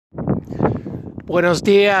Buenos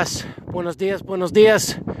dias, buenos dias, buenos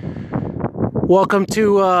dias. Welcome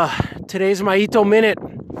to today's Maito Minute.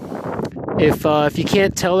 If you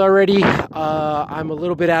can't tell already, I'm a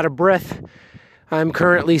little bit out of breath. I'm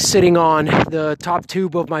currently sitting on the top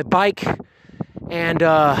tube of my bike, and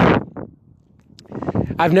I've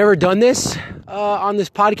never done this on this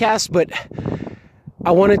podcast, but I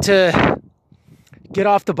wanted to get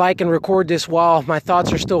off the bike and record this while my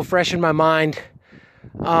thoughts are still fresh in my mind.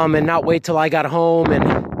 And not wait till I got home, and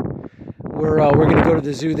we're gonna go to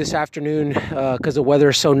the zoo this afternoon because the weather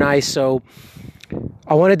is so nice. So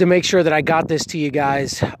I wanted to make sure that I got this to you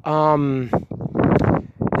guys. And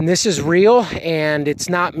this is real, and it's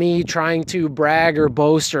not me trying to brag or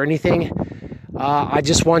boast or anything. I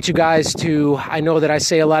just want you guys to. I know that I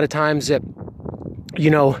say a lot of times that,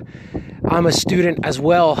 you know, I'm a student as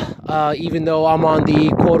well, even though I'm on the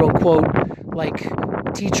quote unquote like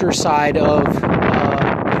teacher side of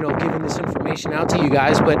giving this information out to you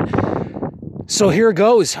guys. But so here it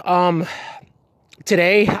goes.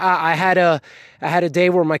 Today I had a day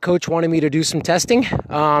where my coach wanted me to do some testing,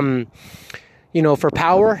 for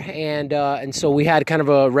power, and so we had kind of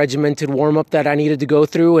a regimented warm up that I needed to go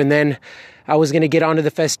through, and then I was going to get onto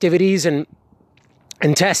the festivities and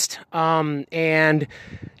test. Going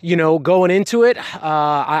into it,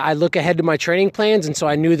 I look ahead to my training plans, and so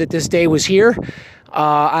I knew that this day was here.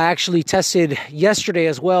 I actually tested yesterday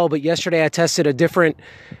as well, but yesterday I tested a different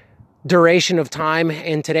duration of time,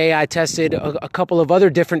 and today I tested a couple of other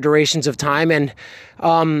different durations of time. And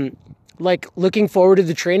looking forward to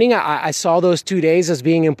the training, I saw those 2 days as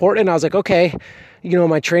being important. I was like, okay,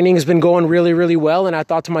 my training has been going really, really well, and I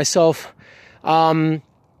thought to myself, I'm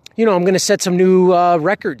going to set some new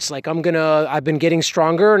records. I've been getting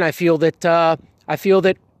stronger, and I feel that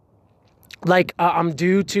I'm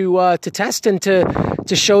due to test and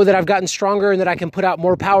to show that I've gotten stronger and that I can put out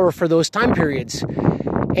more power for those time periods.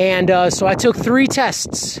 And so I took 3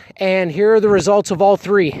 tests, and here are the results of all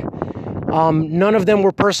 3. None of them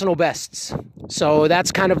were personal bests. So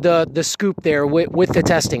that's kind of the scoop there with the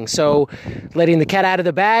testing. So letting the cat out of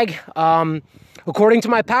the bag. According to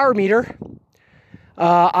my power meter,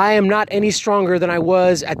 I am not any stronger than I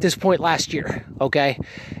was at this point last year, okay?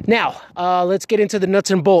 Now, let's get into the nuts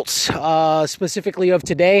and bolts, specifically of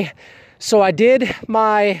today. So I did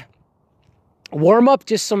my warm-up,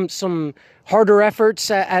 just some harder efforts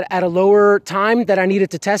at a lower time that I needed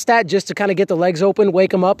to test at, just to kind of get the legs open,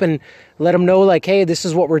 wake them up, and let them know, like, hey, this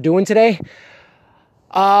is what we're doing today.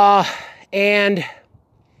 And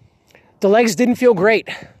the legs didn't feel great.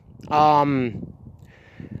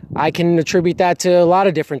 I can attribute that to a lot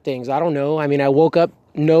of different things. I don't know. I mean, I woke up,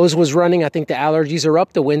 nose was running. I think the allergies are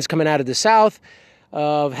up. The wind's coming out of the south.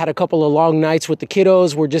 I've had a couple of long nights with the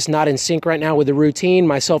kiddos. We're just not in sync right now with the routine,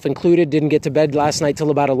 myself included. Didn't get to bed last night till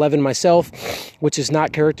about 11 myself, which is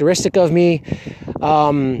not characteristic of me.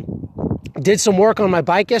 Did some work on my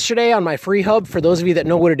bike yesterday on my free hub, for those of you that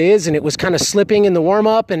know what it is, and it was kind of slipping in the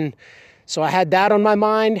warm-up, and so I had that on my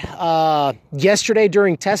mind. Yesterday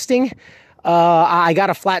during testing, I got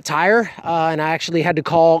a flat tire, and I actually had to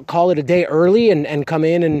call it a day early and come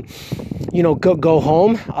in and, go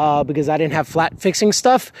home, because I didn't have flat fixing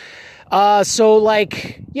stuff.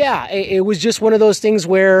 It was just one of those things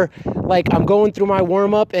where, I'm going through my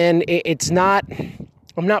warm up, and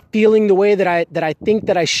I'm not feeling the way that I think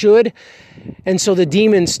that I should. And so the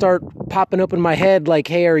demons start popping up in my head, like,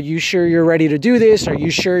 hey, are you sure you're ready to do this? Are you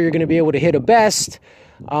sure you're going to be able to hit a best?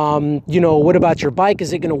 What about your bike?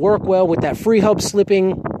 Is it going to work well with that free hub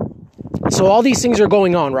slipping? So all these things are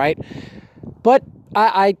going on, right? But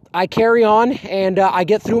I carry on, and I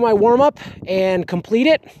get through my warm-up and complete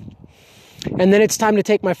it. And then it's time to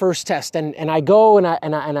take my first test. And I go and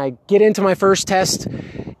I get into my first test,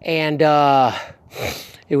 and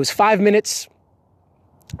it was 5 minutes.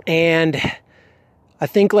 And I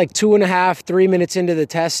think 2.5, 3 minutes into the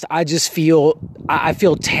test, I feel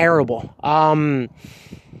terrible.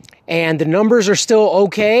 And the numbers are still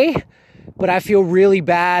okay, but I feel really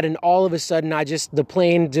bad. And all of a sudden, the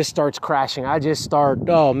plane just starts crashing.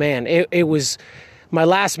 Oh man, it was, my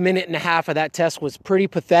last minute and a half of that test was pretty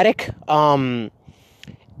pathetic. But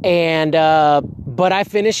I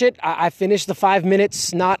finish it. I finished the 5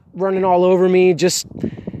 minutes, not running all over me.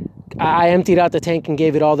 I emptied out the tank and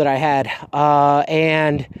gave it all that I had.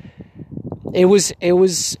 And it was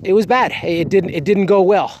bad. It didn't go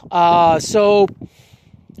well. So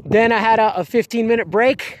then I had a 15-minute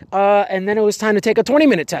break, and then it was time to take a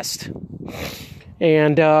 20-minute test.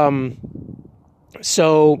 And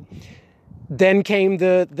so then came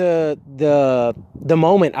the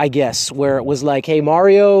moment, I guess, where it was like, hey,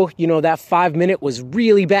 Mario, that 5 minute was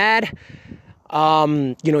really bad.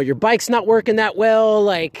 Your bike's not working that well.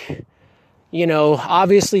 Like,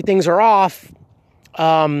 obviously things are off.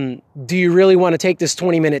 Do you really want to take this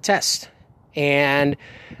 20-minute test? And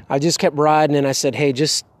I just kept riding, and I said, hey,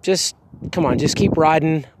 just come on, just keep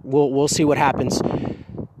riding. We'll see what happens.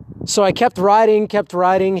 So I kept riding,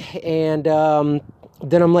 and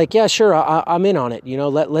then I'm like, yeah, sure, I'm in on it.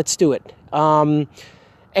 Let's do it. And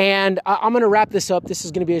I'm going to wrap this up. This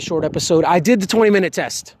is going to be a short episode. I did the 20-minute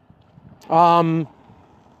test.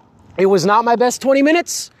 It was not my best 20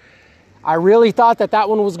 minutes. I really thought that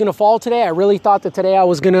one was going to fall today. I really thought that today I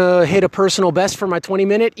was going to hit a personal best for my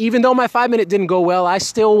 20-minute. Even though my 5-minute didn't go well, I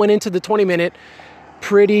still went into the 20-minute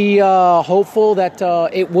pretty hopeful that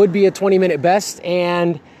it would be a 20-minute best,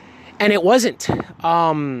 and it wasn't.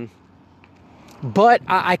 But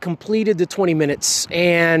I completed the 20 minutes,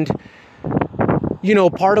 and,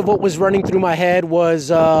 part of what was running through my head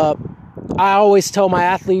was I always tell my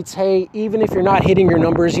athletes, hey, even if you're not hitting your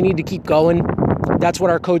numbers, you need to keep going. That's what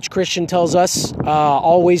our coach Christian tells us.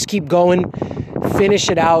 Always keep going, finish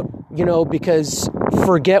it out, because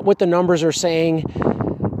forget what the numbers are saying.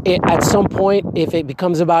 At some point, if it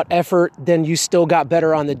becomes about effort, then you still got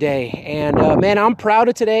better on the day. And man, I'm proud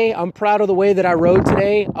of today. I'm proud of the way that I rode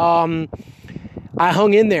today. I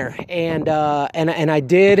hung in there, and I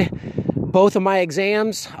did both of my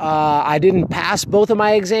exams. I didn't pass both of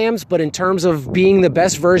my exams, but in terms of being the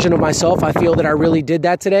best version of myself, I feel that I really did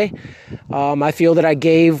that today. I feel that I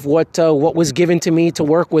gave what was given to me to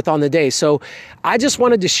work with on the day. So I just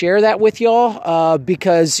wanted to share that with y'all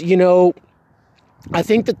because, I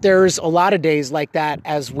think that there's a lot of days like that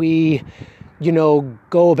as we,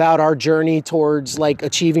 go about our journey towards like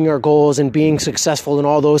achieving our goals and being successful and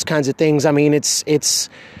all those kinds of things. I mean, it's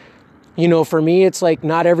for me, it's like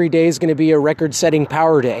not every day is going to be a record-setting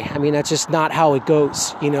power day. I mean, that's just not how it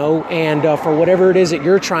goes, and for whatever it is that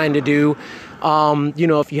you're trying to do,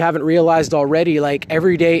 if you haven't realized already, like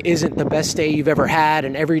every day isn't the best day you've ever had,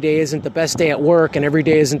 and every day isn't the best day at work, and every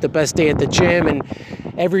day isn't the best day at the gym, and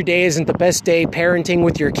every day isn't the best day parenting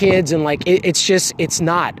with your kids, and like it's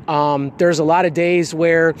not. There's a lot of days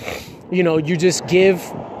where, you just give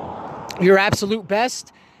your absolute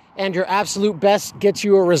best, and your absolute best gets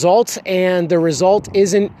you a result, and the result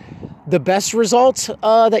isn't the best result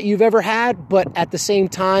that you've ever had. But at the same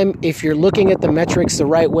time, if you're looking at the metrics the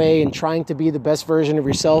right way and trying to be the best version of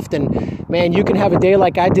yourself, then, man, you can have a day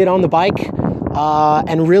like I did on the bike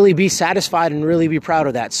and really be satisfied and really be proud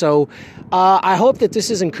of that. So I hope that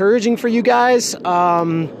this is encouraging for you guys.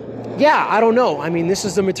 I don't know. I mean, this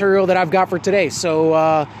is the material that I've got for today.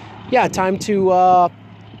 So, time to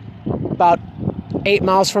about 8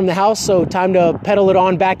 miles from the house, so time to pedal it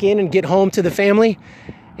on back in and get home to the family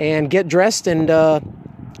and get dressed and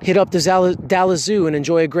hit up the Dallas Zoo and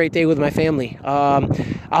enjoy a great day with my family. I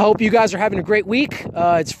hope you guys are having a great week.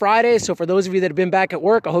 It's Friday, so for those of you that have been back at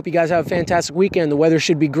work, I hope you guys have a fantastic weekend. The weather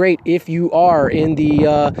should be great if you are in the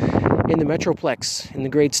Metroplex, in the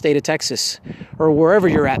great state of Texas, or wherever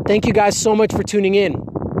you're at. Thank you guys so much for tuning in.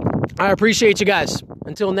 I appreciate you guys.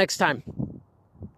 Until next time.